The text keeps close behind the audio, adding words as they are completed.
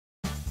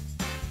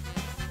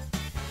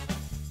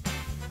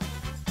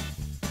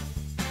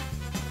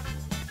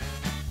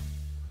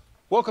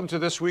Welcome to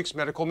this week's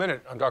Medical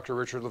Minute. I'm Dr.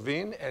 Richard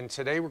Levine, and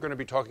today we're going to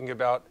be talking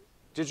about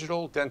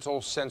digital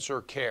dental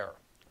sensor care.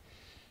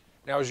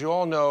 Now, as you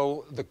all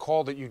know, the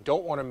call that you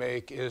don't want to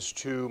make is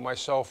to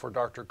myself or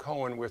Dr.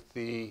 Cohen with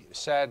the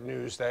sad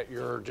news that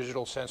your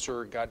digital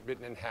sensor got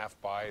bitten in half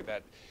by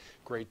that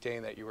Great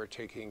Dane that you were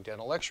taking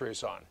dental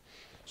x-rays on.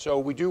 So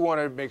we do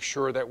want to make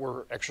sure that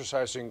we're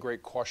exercising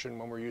great caution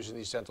when we're using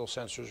these dental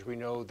sensors. We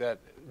know that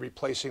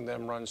replacing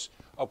them runs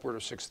upward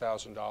of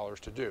 $6,000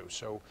 to do.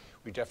 So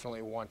we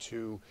definitely want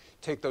to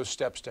take those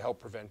steps to help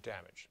prevent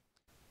damage.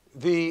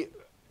 The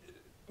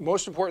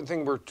most important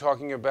thing we're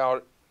talking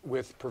about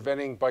with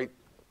preventing bites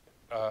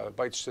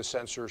to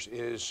sensors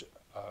is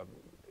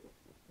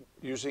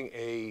using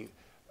a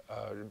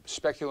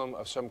speculum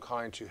of some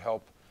kind to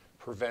help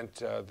prevent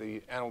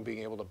the animal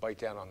being able to bite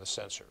down on the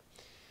sensor.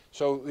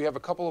 So we have a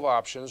couple of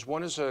options.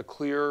 One is a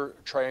clear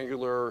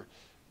triangular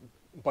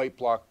bite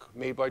block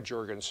made by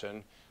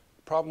Jorgensen.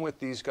 The problem with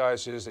these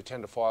guys is they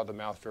tend to fall out of the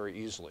mouth very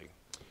easily.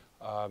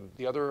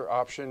 The other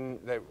option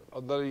that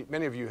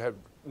many of you have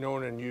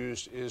known and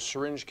used is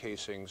syringe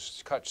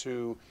casings, cut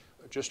to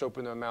just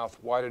open the mouth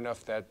wide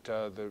enough that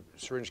the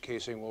syringe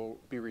casing will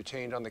be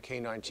retained on the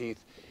canine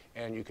teeth,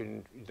 and you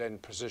can then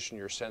position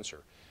your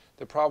sensor.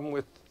 The problem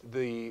with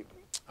the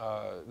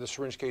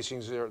syringe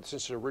casings,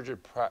 since they're rigid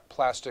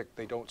plastic,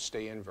 they don't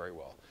stay in very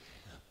well.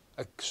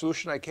 A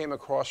solution I came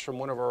across from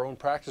one of our own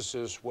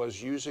practices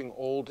was using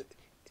old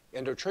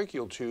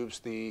endotracheal tubes,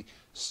 the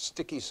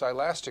sticky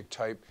silastic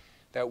type,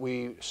 that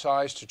we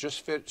sized to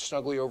just fit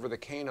snugly over the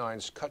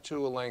canines, cut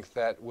to a length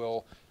that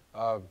will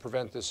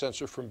prevent the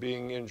sensor from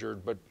being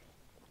injured. But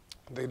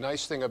the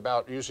nice thing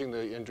about using the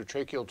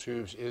endotracheal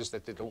tubes is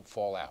that they don't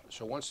fall out.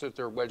 So once that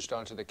they're wedged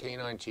onto the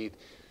canine teeth,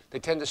 they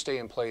tend to stay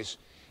in place,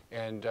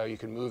 and you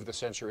can move the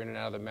sensor in and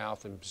out of the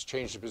mouth and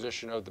change the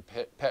position of the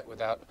pet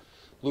without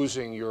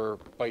losing your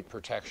bite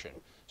protection.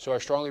 So I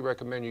strongly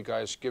recommend you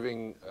guys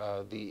giving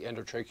the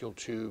endotracheal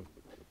tube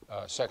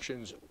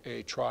sections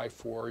a try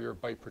for your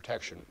bite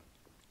protection.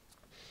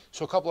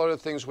 So a couple other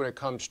things when it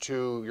comes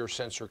to your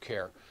sensor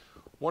care.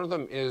 One of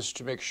them is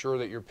to make sure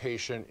that your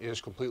patient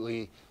is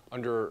completely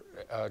under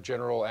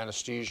general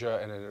anesthesia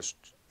and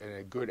in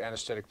a good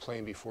anesthetic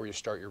plane before you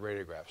start your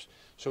radiographs.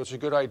 So it's a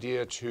good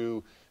idea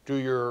to do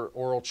your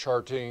oral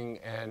charting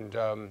and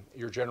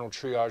your general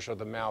triage of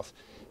the mouth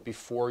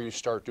before you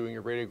start doing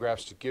your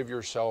radiographs, to give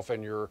yourself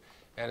and your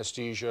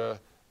anesthesia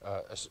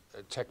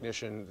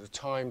technician the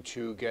time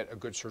to get a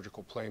good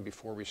surgical plane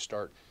before we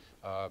start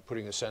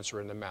putting the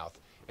sensor in the mouth.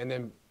 And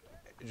then,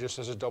 just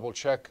as a double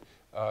check,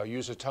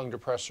 use a tongue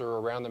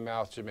depressor around the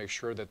mouth to make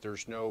sure that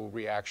there's no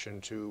reaction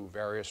to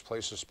various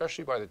places,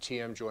 especially by the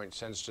TM joint. It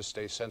tends to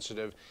stay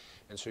sensitive,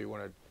 and so you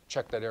want to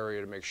check that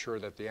area to make sure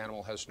that the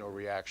animal has no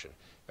reaction.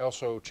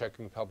 Also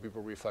checking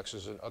palpebral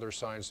reflexes and other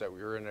signs that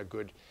we're in a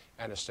good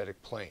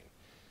anesthetic plane.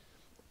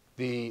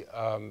 The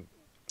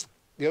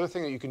other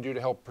thing that you can do to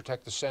help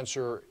protect the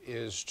sensor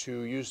is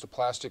to use the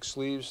plastic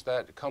sleeves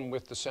that come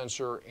with the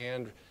sensor,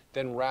 and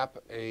then wrap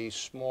a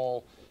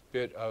small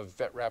bit of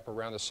vet wrap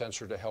around the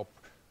sensor to help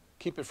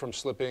keep it from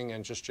slipping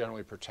and just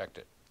generally protect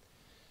it.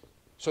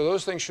 So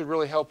those things should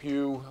really help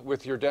you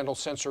with your dental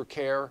sensor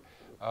care,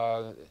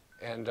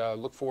 and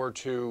look forward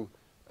to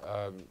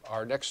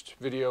our next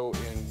video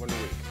in 1 week.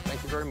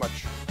 Thank you very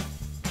much.